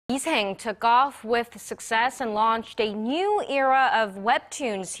Misaeng took off with success and launched a new era of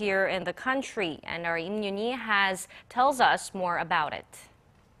webtoons here in the country. And our Yim Yoonhee tells us more about it.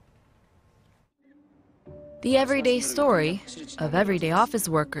 The everyday story of everyday office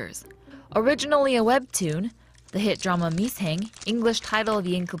workers. Originally a webtoon, the hit drama Misaeng, English title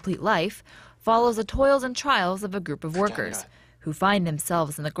The Incomplete Life, follows the toils and trials of a group of workers who find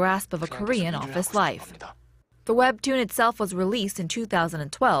themselves in the grasp of a Korean office life. The webtoon itself was released in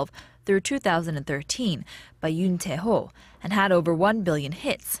 2012 through 2013 by Yoon Tae-ho and had over 1 billion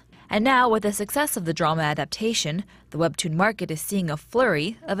hits. And now, with the success of the drama adaptation, the webtoon market is seeing a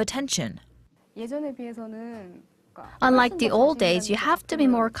flurry of attention. Unlike the old days, you have to be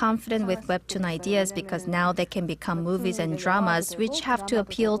more confident with webtoon ideas because now they can become movies and dramas which have to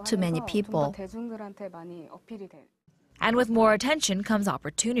appeal to many people. And with more attention comes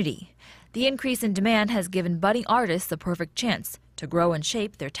opportunity. The increase in demand has given budding artists the perfect chance to grow and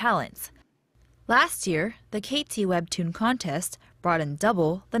shape their talents. Last year, the KT Webtoon contest brought in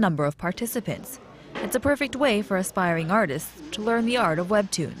double the number of participants. It's a perfect way for aspiring artists to learn the art of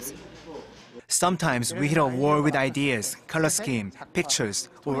webtoons. Sometimes we hit a wall with ideas, color scheme, pictures,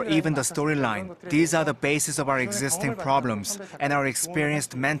 or even the storyline. These are the basis of our existing problems, and our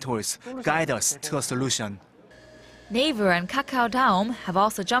experienced mentors guide us to a solution. Naver and Kakao Daum have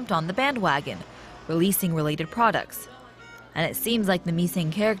also jumped on the bandwagon, releasing related products. And it seems like the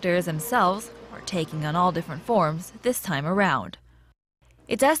Misaeng characters themselves are taking on all different forms this time around.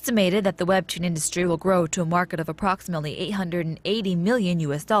 It's estimated that the webtoon industry will grow to a market of approximately $880 million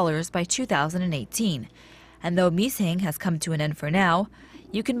by 2018. And though Misaeng has come to an end for now,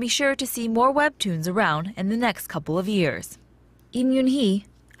 you can be sure to see more webtoons around in the next couple of years. Yim Yoonhee,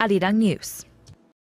 Arirang News.